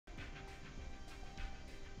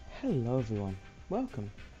Hello everyone,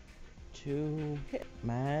 welcome to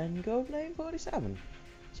Hitman Codename 47.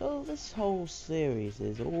 So this whole series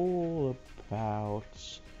is all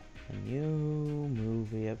about a new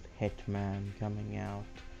movie of Hitman coming out.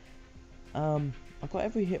 I've got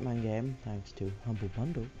every Hitman game thanks to Humble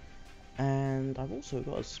Bundle, and I've also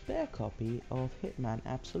got a spare copy of Hitman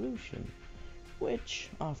Absolution,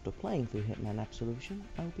 which after playing through Hitman Absolution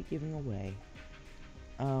I'll be giving away.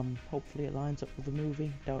 Hopefully it lines up with the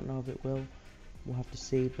movie, don't know if it will, we'll have to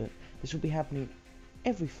see, but this will be happening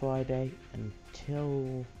every Friday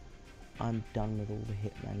until I'm done with all the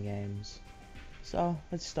Hitman games. So,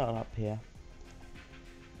 let's start up here.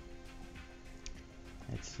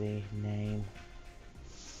 Let's see, name,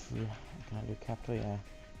 can I do capital? Yeah,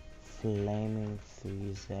 Flaming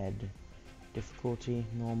 3Z, difficulty,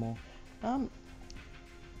 normal.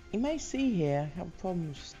 You may see here, I have a problem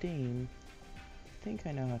with Steam. I think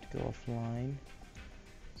I know how to go offline.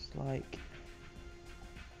 It's like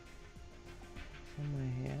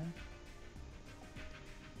somewhere here.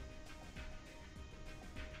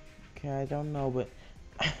 Okay, I don't know, but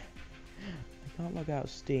I can't log out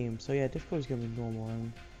Steam. So yeah, difficulty's gonna be normal,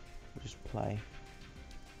 and we'll just play.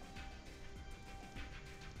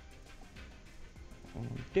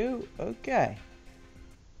 Okay.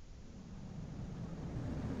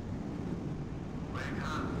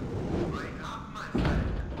 Wake up, my friend.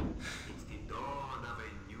 It's the dawn of a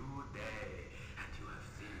new day, and you have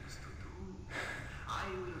things to do. I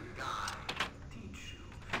will guide and teach you,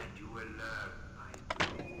 and you will learn by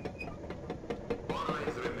doing.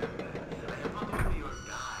 Always remember, I am not only your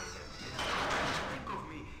guide and tester. Think of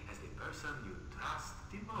me as the person you trust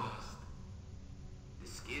the most. The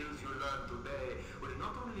skills you learn today will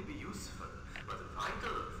not only be useful, but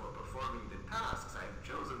vital for performing the tasks I have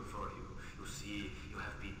chosen for you. You see, you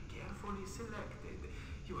have been carefully selected.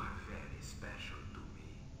 You are very special to me.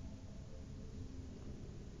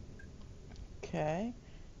 Okay.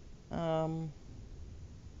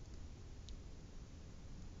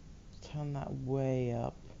 Turn that way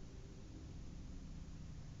up.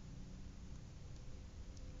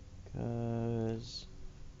 Cause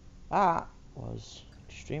that was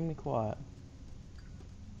extremely quiet.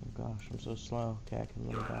 Oh gosh, I'm so slow. Okay, I can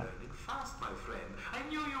You lower are that. learning fast, my friend. I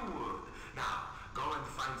knew you would. Now, go and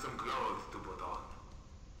find some clothes to put on.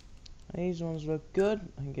 These ones look good.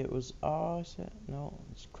 I think it was R, is it? No,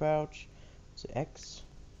 it's crouch. It's X.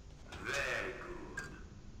 Very good.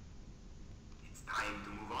 It's time to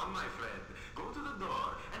move on, my friend. Go to the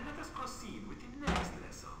door and let us proceed with the next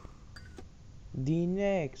lesson. The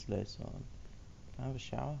next lesson. Can I have a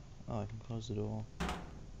shower? Oh, I can close the door.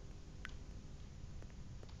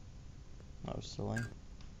 That was silly.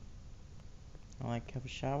 I like have a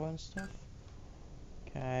shower and stuff.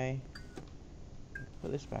 Okay.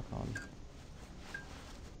 Put this back on.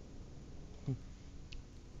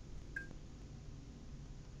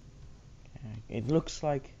 Okay. It looks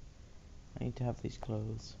like I need to have these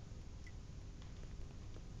clothes.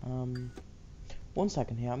 1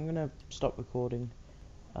 second here. I'm gonna stop recording.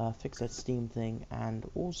 Fix that Steam thing, and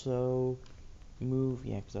also move.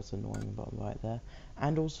 Yeah, because that's annoying bottom right there.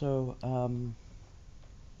 And also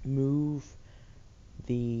move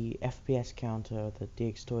the FPS counter that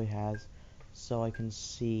DxToy has, so I can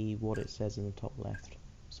see what it says in the top left.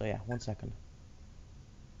 So yeah, 1 second.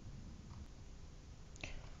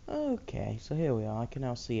 Okay, so here we are. I can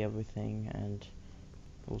now see everything, and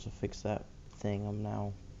also fix that thing. I'm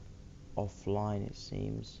now offline, it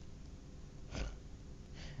seems.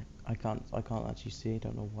 I can't actually see. I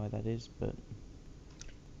don't know why that is, but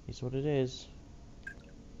it's what it is.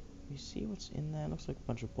 You see what's in there? Looks like a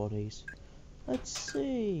bunch of bodies. Let's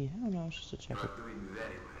see. I don't know, it's just a check. You are doing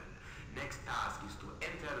very well. Next task is to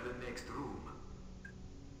enter the next room.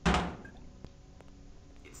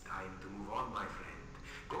 It's time to move on, my friend.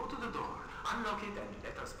 Go to the door, unlock it, and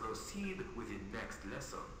let us proceed with the next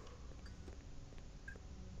lesson.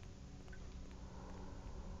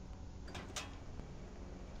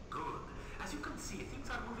 Good. As you can see, things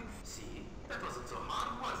are moving. See? That wasn't so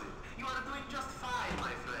hard, was it? You are doing just fine,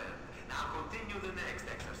 my friend. Now continue the next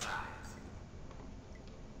exercise.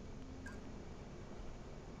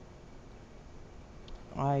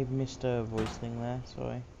 I missed a voice thing there,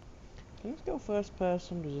 sorry. Can this go first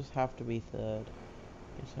person, or does this have to be third?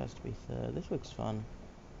 This has to be third. This looks fun.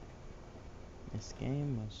 This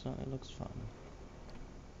game most certainly looks fun.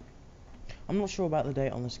 I'm not sure about the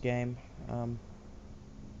date on this game.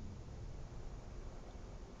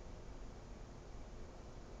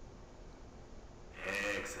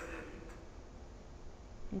 Excellent.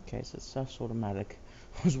 Okay, so it's automatic.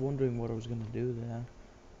 I was wondering what I was going to do there.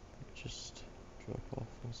 Just drop off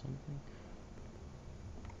or something.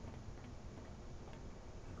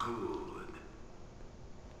 Good.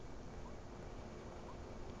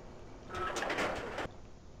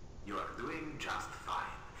 You are doing just fine.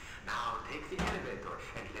 Now take the elevator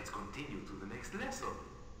and let's continue to the next lesson.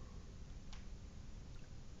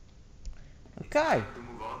 It's Okay. time to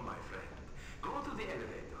move on, my friend. Go to the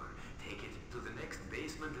elevator, take it to the next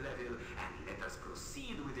basement level, and let us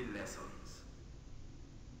proceed with the lessons.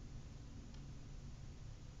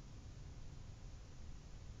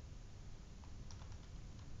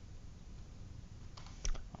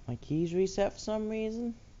 My keys reset for some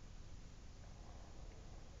reason.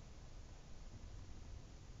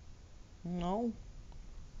 No.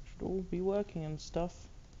 Should all be working and stuff.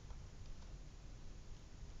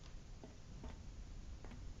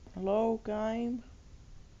 Hello, game?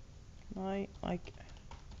 Like...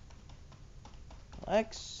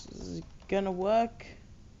 Alex, is it gonna work?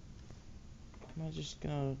 Am I just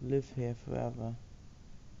gonna live here forever?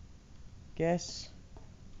 Guess.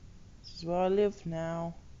 This is where I live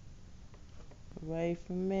now. Away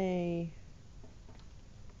from me.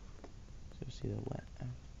 So see the wet now.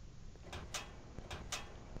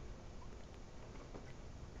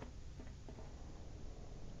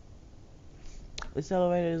 This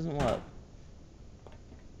elevator doesn't work.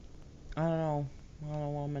 I don't know. I don't know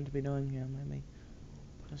what I'm meant to be doing here. Maybe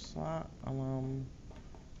press that.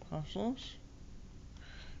 Press this.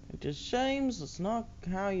 It just seems that's not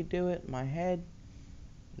how you do it. My head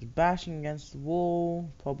is bashing against the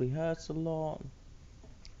wall. Probably hurts a lot.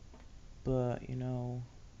 But you know,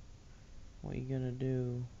 what you gonna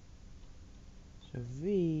do? So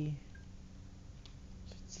V.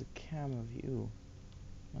 So it's the camera view.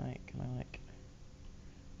 Like, can I like?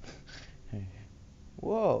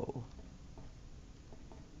 Whoa.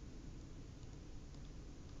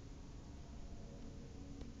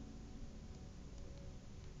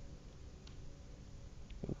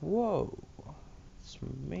 Whoa. It's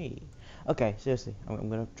me. Okay, seriously, I'm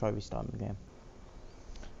gonna try restarting the game.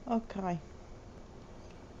 Okay.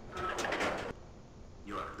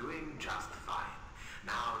 You are doing just fine.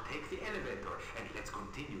 Now take the elevator and let's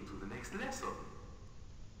continue to the next lesson.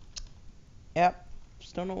 Yep.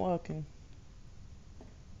 Still not working.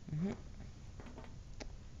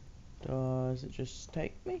 Does it just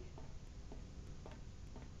take me?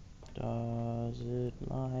 Does it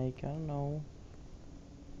like, I don't know.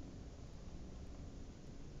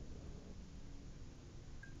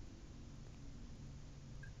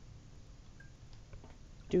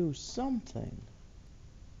 Do something.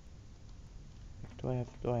 Do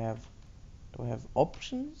I have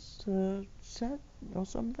options to set or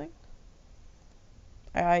something?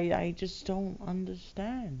 I just don't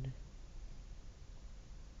understand.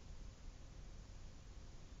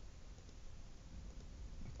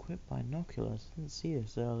 Equip binoculars. Didn't see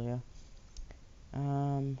this earlier.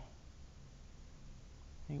 I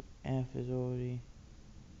think F is already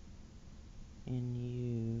in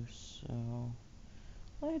use, so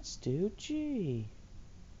let's do G.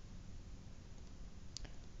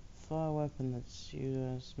 Fire weapon, that's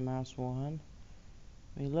US mouse 1.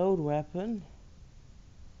 Reload weapon.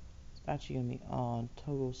 It's actually gonna be on.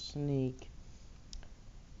 Toggle sneak.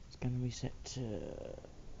 It's gonna be set to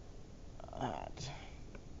that.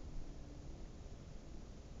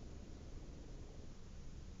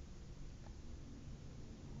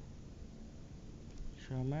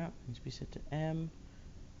 Show map needs to be set to M.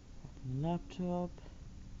 Open laptop.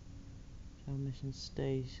 Show mission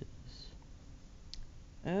status.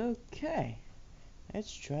 Okay.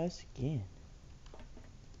 Let's try this again.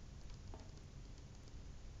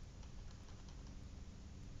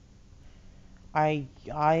 I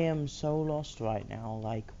am so lost right now.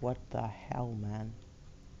 Like, what the hell, man?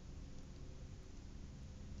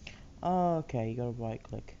 Okay, you gotta right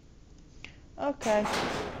click. Okay.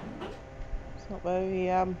 It's not very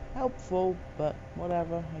helpful, but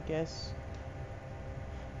whatever, I guess.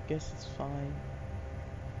 Guess it's fine.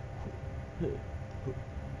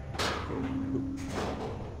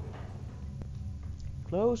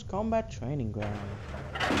 Close combat training ground.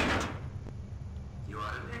 You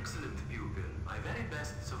are an excellent pupil, my very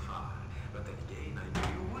best so far. But then again, I knew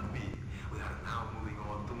you would be. We are now moving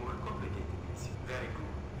on to more complicated missions. Very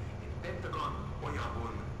good. In Pentagon,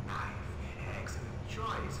 Oyabun, knife. Excellent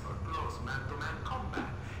choice for close man-to-man combat.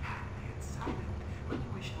 Handy and silent when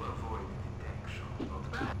you wish to avoid detection. Not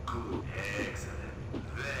bad. Good. Excellent.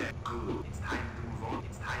 Very good. It's time to move on.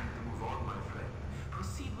 It's time to move on, my friend.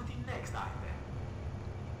 Proceed with the next item.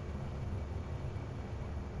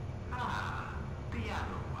 Ah,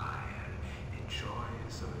 piano wire. The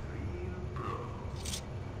choice of a real pro.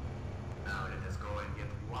 Now let us go and get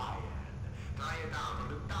wired. Try it out on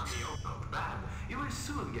the dummy. Oh, not bad. You will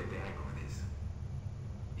soon get the hang of this.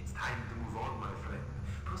 time to move on, my friend.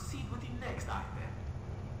 Proceed with the next item.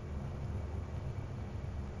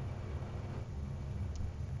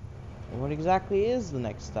 What exactly is the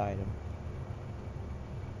next item?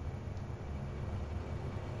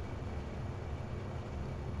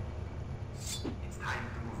 It's time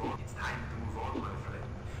to move on. It's time to move on, my friend.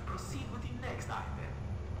 Proceed with the next item.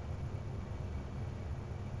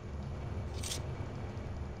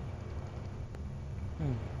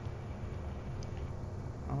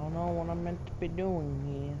 I don't know what I'm meant to be doing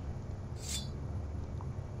here.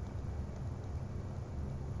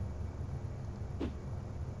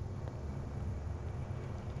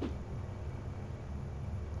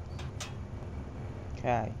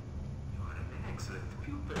 Okay. You are an excellent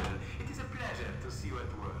pupil. It is a pleasure to see you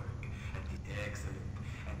at work. Excellent.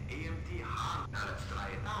 An AMT hard. Now let's try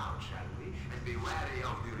it out, shall we? And be wary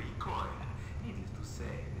of the recoil. Needless to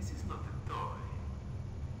say, this is not a toy.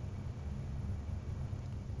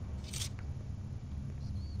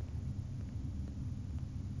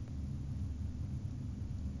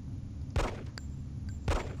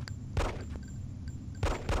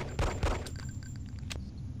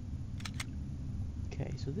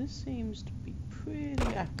 Okay, so this seems to be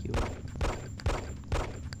pretty accurate.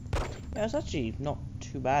 Yeah, it's actually not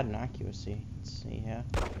too bad in accuracy. Let's see here.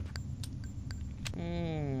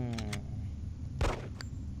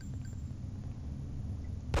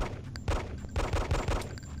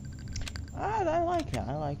 I like it.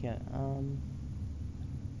 I like it.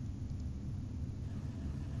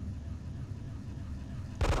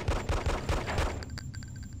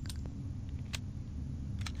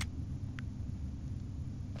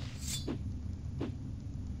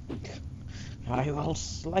 I will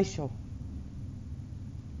slice you.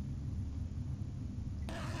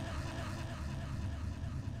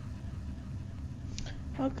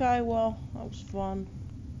 Okay, well, that was fun.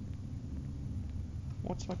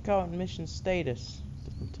 What's my current mission status?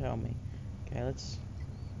 Doesn't tell me. Okay, let's...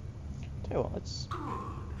 Tell you what, let's... Good.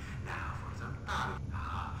 Now for some time.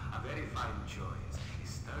 Ah, a very fine choice. A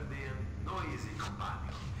sturdy and noisy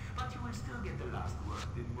companion. But you will still get the last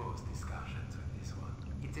word in most discussions with this one.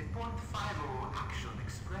 It's a .50 Action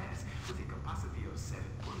Express with a capacity of 7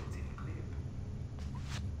 bullets in a clip.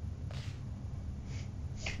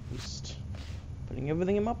 Just putting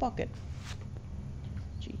everything in my pocket.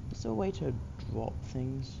 Gee, is there a way to drop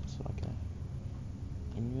things? It's like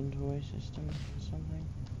a inventory system or something?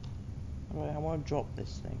 I want to drop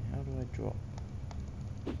this thing. How do I drop?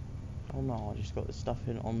 Oh no, I just got this stuff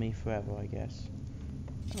in on me forever, I guess.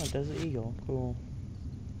 Oh, Desert Eagle, cool.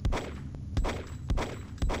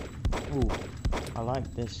 Ooh, I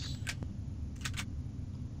like this.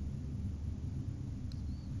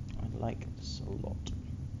 I like this a lot.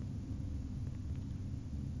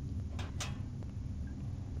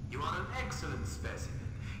 You are an excellent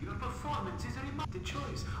specimen. Your performance is a remarkable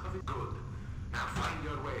choice of a good. Now find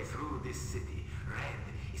your way through this city. Red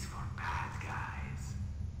is for bad guys.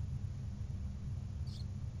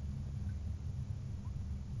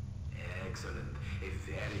 Excellent. A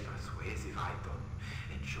very persuasive item.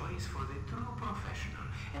 A choice for the true professional,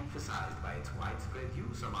 emphasized by its widespread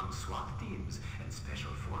use among SWAT teams and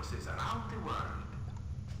special forces around the world.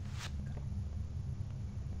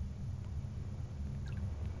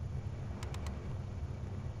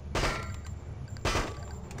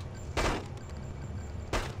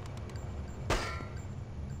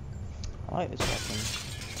 I like this weapon.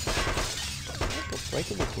 I've got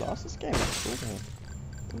breakable glass. This game is cool.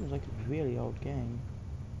 It was like a really old game.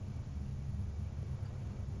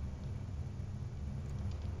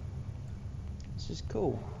 This is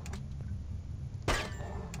cool.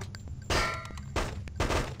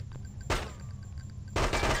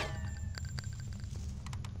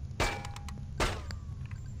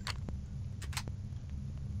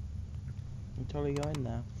 I'm totally going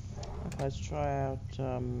there. Okay, let's try out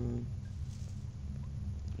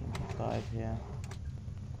MP5 here.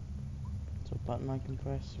 So a button I can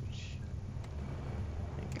press, which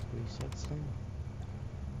I think resets them.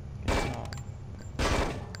 Guess not.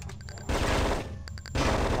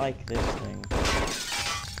 I like this thing.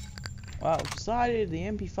 Wow, decided the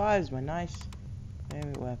MP5 is my nice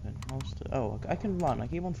favorite weapon. Oh, I can run. I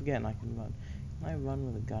keep on forgetting I can run. Can I run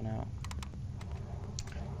with a gun out?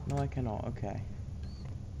 No, I cannot. Okay.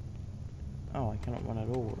 Oh, I cannot run at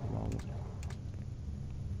all at the moment.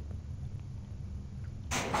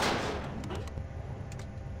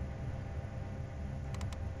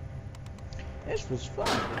 This was fun.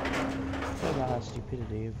 What about the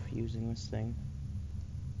stupidity of using this thing?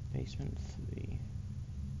 Basement 3.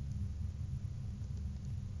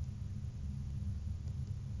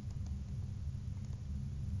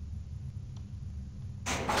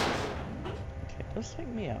 does take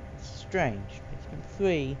me up. It's strange. Basement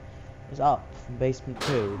 3 is up from basement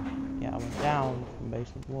 2. Yeah, I went down from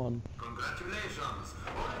basement 1. Congratulations!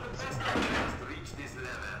 Only the best players to reach this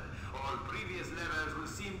level. All previous levels will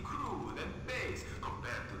seem crude and base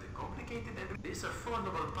compared to the complicated and this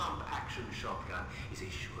affordable pump action shotgun is a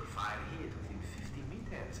surefire hit within 50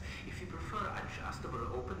 meters. If you prefer adjustable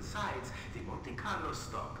open sights, the Monte Carlo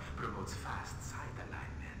stock promotes fast sight alignment.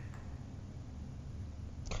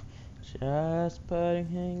 Just putting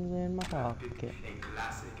things in my pocket. A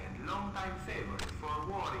classic and long-time favorite for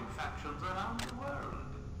warring factions around the world.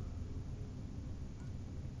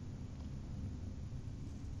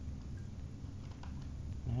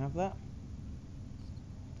 Can I have that?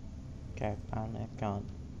 Okay, apparently I can't.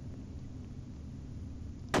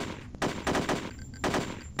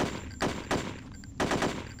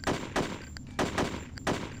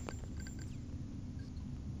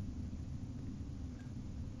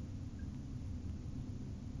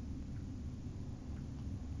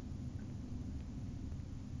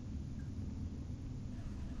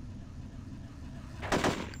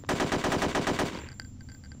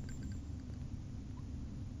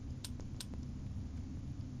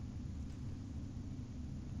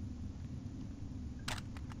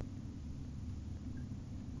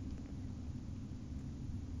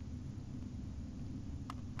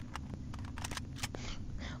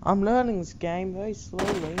 I'm learning this game very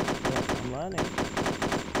slowly, but I'm learning.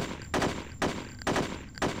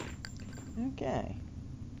 Okay.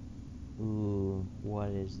 Ooh, what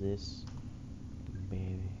is this?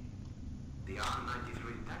 Baby. The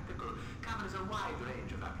R93 Tactical covers a wide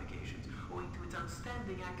range of applications owing to its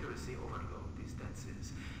outstanding accuracy over long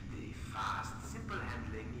distances. The fast, simple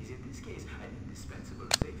handling is in this case an indispensable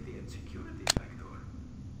safety and security factor.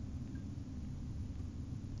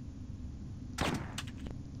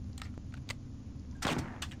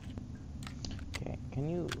 Okay, can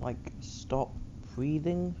you, like, stop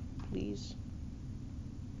breathing, please?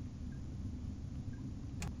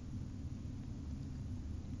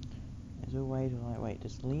 Is there a way to, like, wait,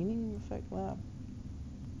 does leaning affect that?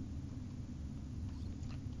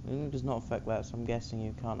 Leaning does not affect that, so I'm guessing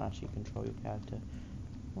you can't actually control your character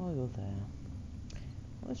while you're there.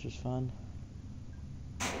 Well, this was fun.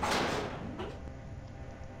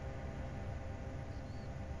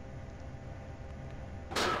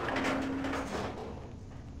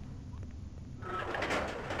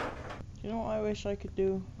 You know what I wish I could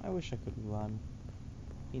do? I wish I could run.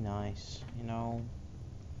 Be nice, you know?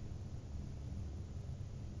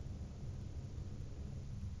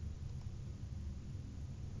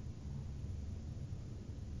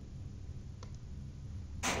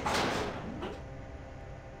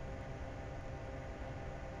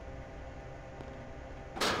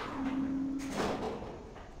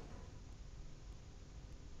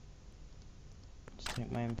 Let's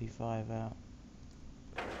take my MP5 out.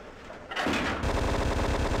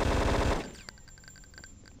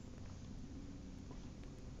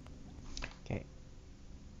 Okay.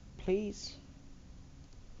 Please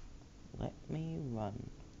let me run.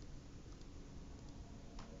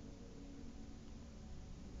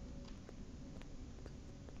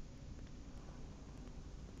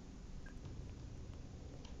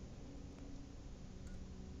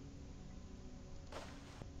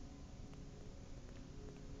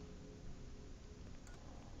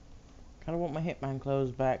 Kinda want my Hitman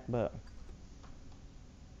clothes back, but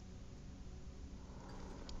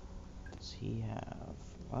does he have?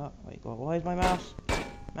 Oh, wait, why is my mouse?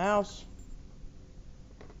 Mouse!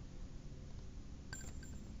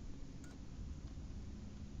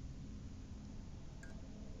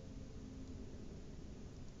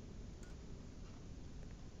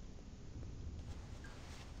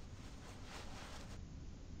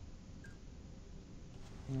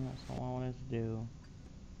 No, that's not what I wanted to do.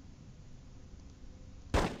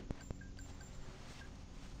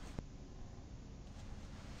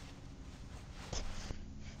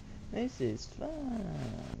 This is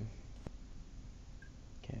fun.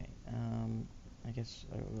 Okay, I guess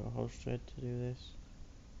I got a whole thread to do this.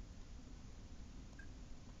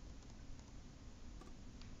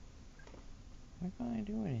 Why can't I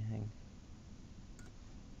do anything?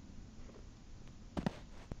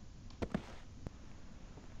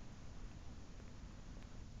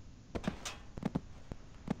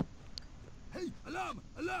 Hey, alarm!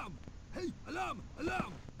 Alarm! Hey, alarm!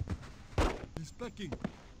 Alarm! He's packing.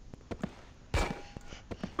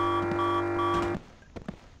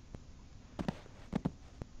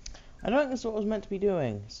 I don't think that's what I was meant to be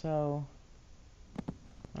doing, so...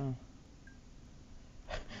 Oh.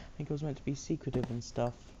 I think I was meant to be secretive and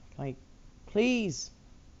stuff. Like, please!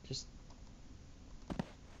 Just...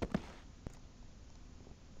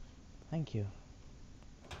 Thank you.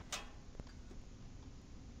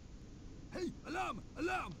 Hey, alarm!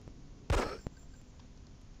 Alarm!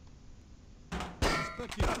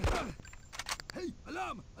 Inspector! Hey,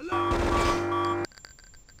 alarm! Alarm!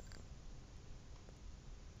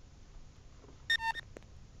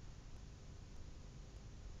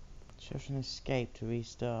 Just an escape to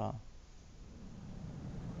restart.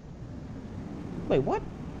 Wait, what?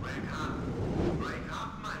 Wake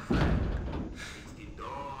up, my friend. It's the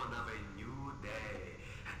dawn of a new day,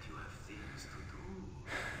 and you have things to do.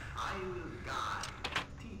 I will guide,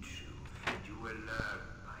 teach you, and you will learn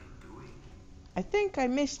by doing. I think I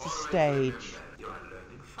missed a Always stage. remember, you are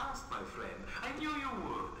learning fast, my friend. I knew you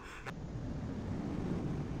would.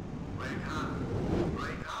 Wake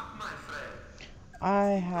up, my friend. I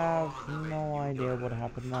have no idea what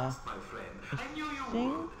happened there. Fast, my friend. I I knew you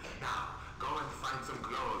think would. Now, go and find some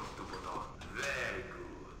clothes to put on. Very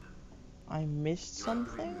good. I missed You are doing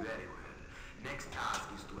something. very well. Next task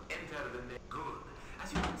is to enter the next. Good.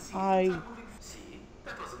 As you can see, I- things are moving. See,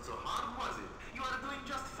 that wasn't so hard, was it? You are doing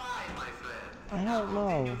just fine, my friend. I Now don't know.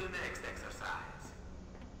 continue the next exercise.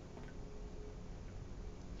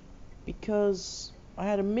 Because I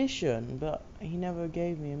had a mission, but he never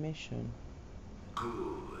gave me a mission.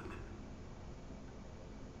 Good.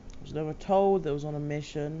 I was never told that I was on a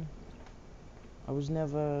mission. I was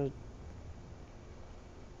never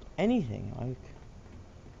anything. Like,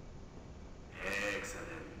 Excellent.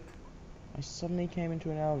 I suddenly came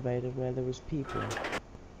into an elevator where there was people.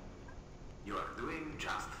 You are doing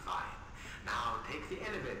just fine. Now take the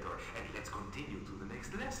elevator and let's continue to the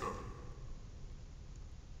next lesson.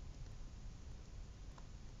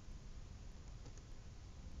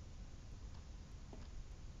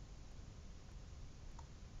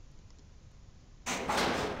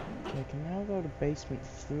 Okay, I can now go to basement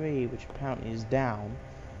 3, which apparently is down.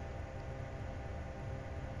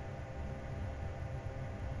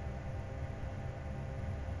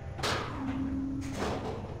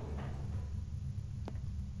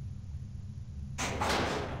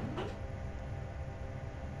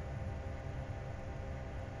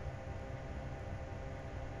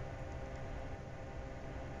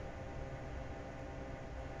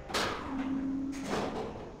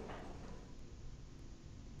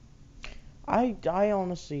 I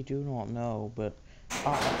honestly do not know, but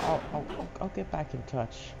I'll get back in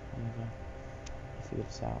touch whenever I figure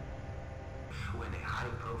this out. When a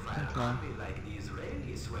high-profile Okay. army like the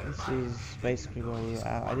Israelis swear This by, is then basically you where know we he's were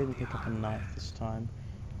at. I on didn't the pick up a hard knife way. this time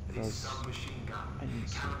This because submachine gun, I didn't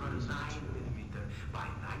see caliber the reason 9 to. millimeter by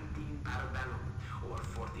 19 parabellum or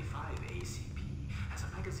 45 ACP, has a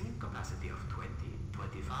magazine capacity of 20,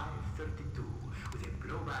 25, 32, with a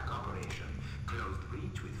blowback operation, closed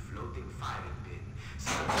breech with floating firing pin,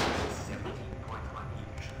 size 17.1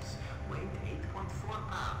 inches, weight 8.4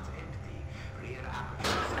 pounds, empty, rear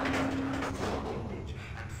aperture size adjustable for windage,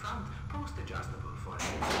 and front post adjustable for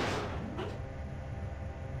ammunition.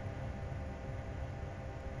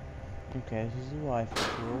 Okay, this is a rifle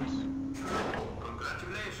course.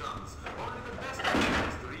 Congratulations! Only the best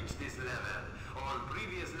players to reach this level. All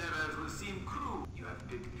previous levels will seem crude. You have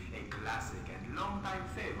picked a classic and long-time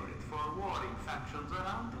favorite for warring factions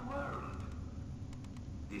around the world.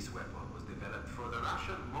 This weapon was developed for the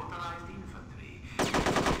Russian motorized infantry,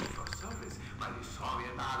 for service by the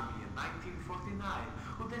Soviet Army in 1949,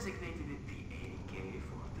 who designated it the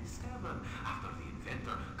AK-47 after the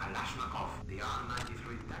inventor Kalashnikov. The R-93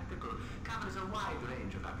 Tactical covers a wide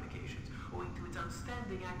range of applications, owing to its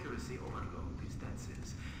outstanding accuracy over long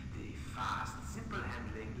distances. The fast, simple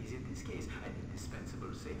handling is in this case an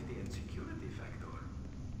indispensable safety and security factor.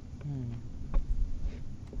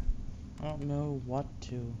 I don't know what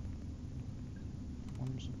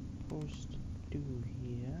I'm supposed to do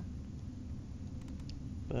here,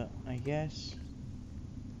 but I guess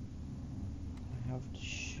I have to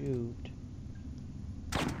shoot.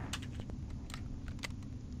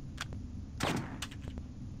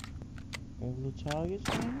 All the targets,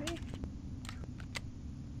 maybe?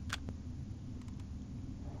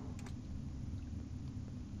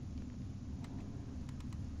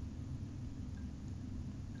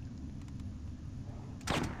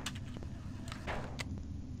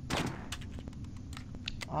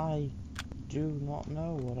 I do not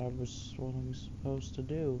know what I'm supposed to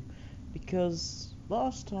do, because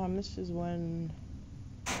last time this is when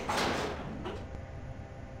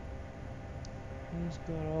things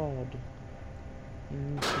got odd.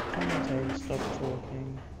 And the commentator stopped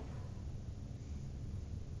talking.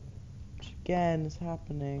 Which again is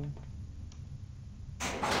happening.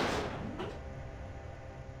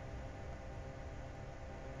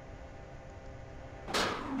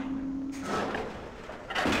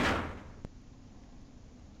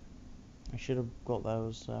 should have got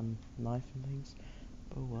those knife and things.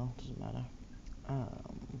 Oh well, doesn't matter.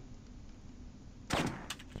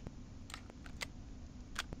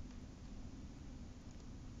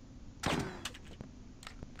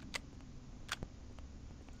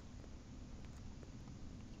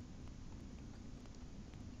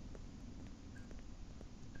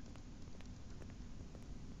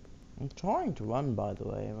 I'm trying to run, by the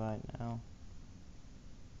way, right now.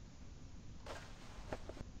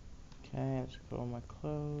 Okay, let's put on my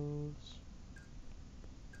clothes.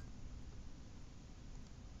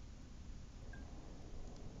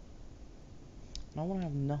 I want to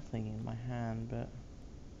have nothing in my hand, but...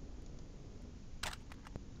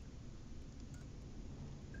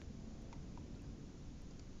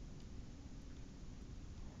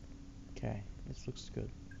 Okay, this looks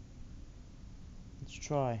good. Let's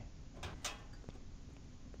try.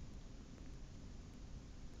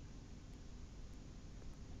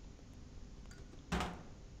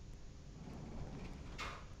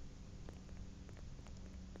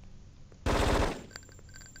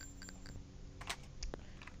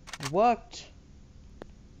 It worked!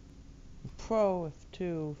 Pro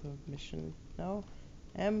F2 for mission. No.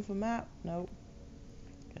 M for map. No.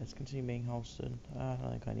 Okay, let's continue being Holston. I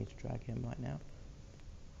don't think I need to drag him right now.